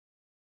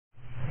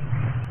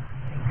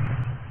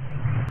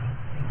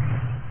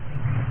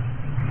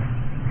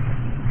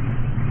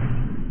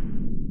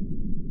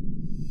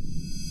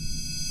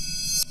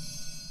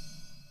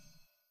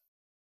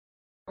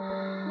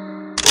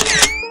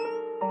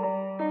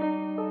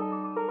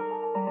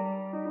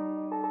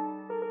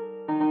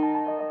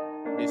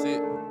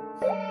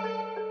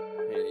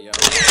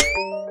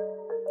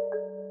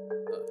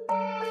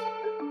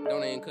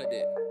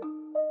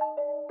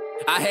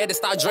I had to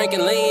stop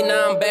drinking lean,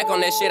 now I'm back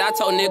on that shit. I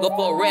told nigga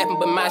for rapping,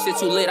 but my shit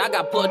too lit. I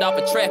got plugged off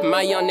a trap,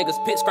 my young niggas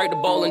pit scrape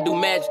the bowl and do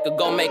magic to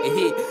go make a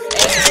hit.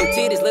 Ask some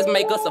titties, let's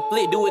make us a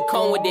flick. Do it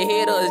come with the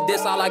head or is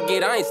this all I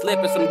get? I ain't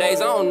slipping some days,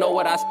 I don't know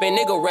what I spend.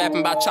 Nigga rapping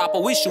about chopper,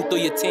 we shoot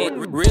through your tent.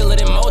 Realer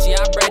than most, yeah,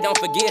 I brag, don't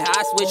forget how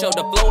I switch up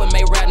the flow and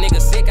make rap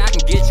niggas sick. I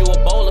can get you a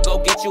bowl or go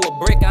get you a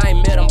brick. I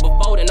ain't met him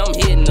before, then I'm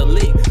hitting the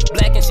lick.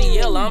 Black and she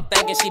yellow, I'm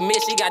thinking she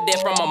missed. She got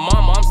that from my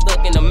mama, I'm stuck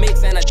in the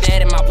mix and a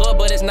dad in my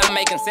blood, but it's not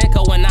making sense.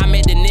 Cause when I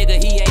met the nigga,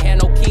 he ain't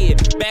had no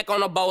kid. Back on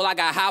the bowl, I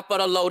got high for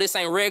the low. This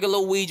ain't regular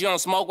weed, you don't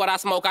smoke what I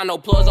smoke. I know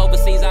plugs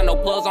overseas, I know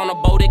plugs on the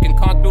boat. It can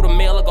come through the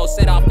mail or go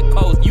sit off the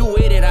coast. You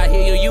with it, I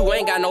hear you, you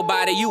ain't got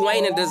nobody. You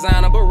ain't a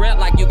designer, but rap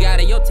like you got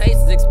it. Your taste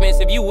is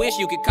expensive, you wish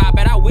you could cop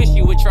it. I wish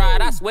you would try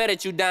it, I swear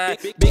that you dying.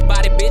 Big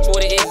body bitch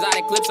with an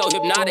exotic clip, so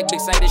hypnotic.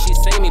 Big say that she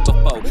seen me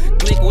before.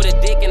 Click with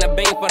a dick and a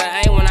beam for the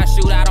aim. When I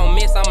shoot, I don't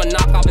miss, I'ma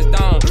knock off his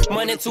dome.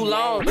 Money too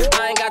long,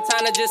 I ain't got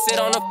time to just sit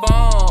on the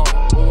phone.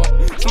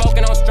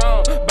 Smoking on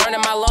strong, burning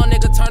my lung,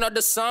 nigga, turn up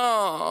the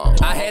song.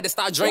 I had to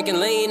stop drinking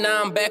lean,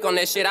 now I'm back on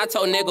that shit. I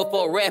told nigga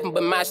for rapping,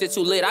 but my shit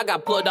too lit. I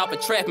got plugged off a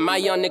trap, my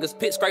young niggas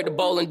pit scrape the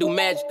bowl and do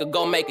magic to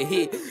go make a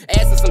hit.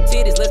 Asking some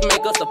titties, let's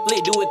make us a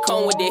flick. Do it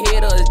come with the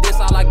head or is this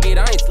all I get?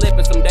 I ain't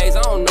slipping some days,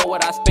 I don't know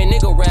what I spend.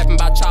 Nigga rapping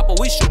about chopper,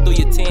 we shoot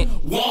through your tent.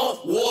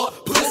 Want war,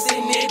 pussy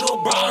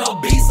nigga, brought a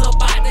beast up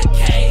out the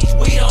cage.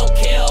 We don't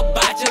care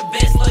about your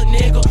vest, little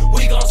nigga,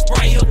 we gon'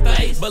 spray your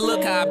face. But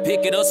look how I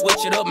pick it up,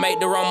 switch it up, make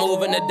the wrong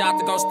move and the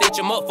doctor gon' stitch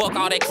him up. Fuck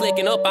all that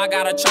clicking up, I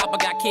got a chopper,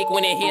 got kicked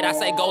when it hit. I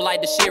say go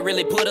like the shit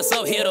really put us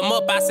up, hit him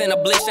up. I send a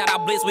blitz, shout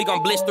out blitz, we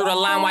gon' blitz through the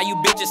line while you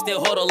bitches still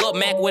huddle up.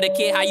 Mac with a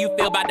kid, how you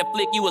feel about the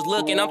flick you was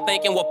looking? I'm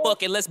thinking, well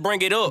fuck it, let's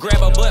bring it up.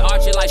 Grab her butt,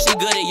 arch it like she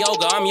good at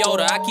yoga, I'm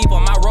Yoda. I keep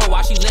on my roll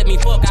while she let me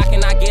fuck, I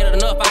cannot get it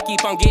enough. I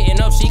keep on getting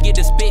up, she get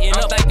to spitting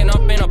up, thinking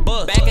I'm finna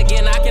bust. Back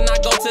again, I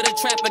cannot go to the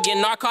trap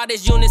again.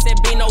 Narcotics units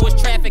at Bino is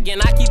trafficking.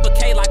 I keep a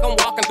K like I'm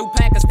walking through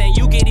Pakistan.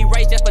 You get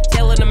erased just for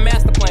telling the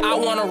master plan. I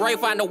wanna rape,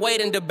 find a way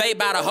and debate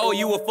about a hoe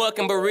you were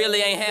fucking, but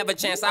really ain't have a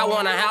chance. I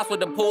want a house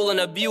with a pool and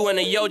a view and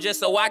a yo just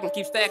so I can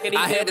keep stacking these.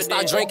 I had to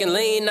stop drinking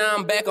lean, now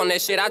I'm back on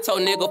that shit. I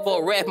told nigga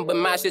for rapping, but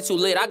my shit too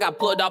lit. I got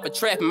plugged off a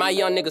trap, my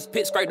young niggas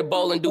pit scrape the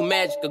bowl and do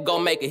magic to go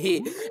make a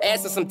hit.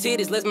 Asking some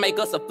titties, let's make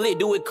us a flick.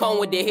 Do it come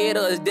with the head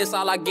or is this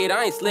all I get?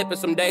 I ain't slipping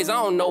some days, I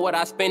don't know what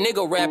I spend.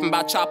 Nigga rapping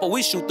about chopper,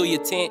 we shoot through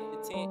your tent.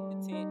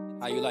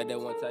 How you like that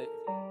one tape?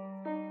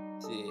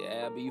 Shit,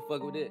 Abby, you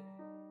fuck with it?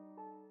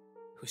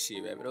 Oh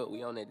shit, wrap it up,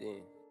 we on that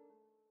then.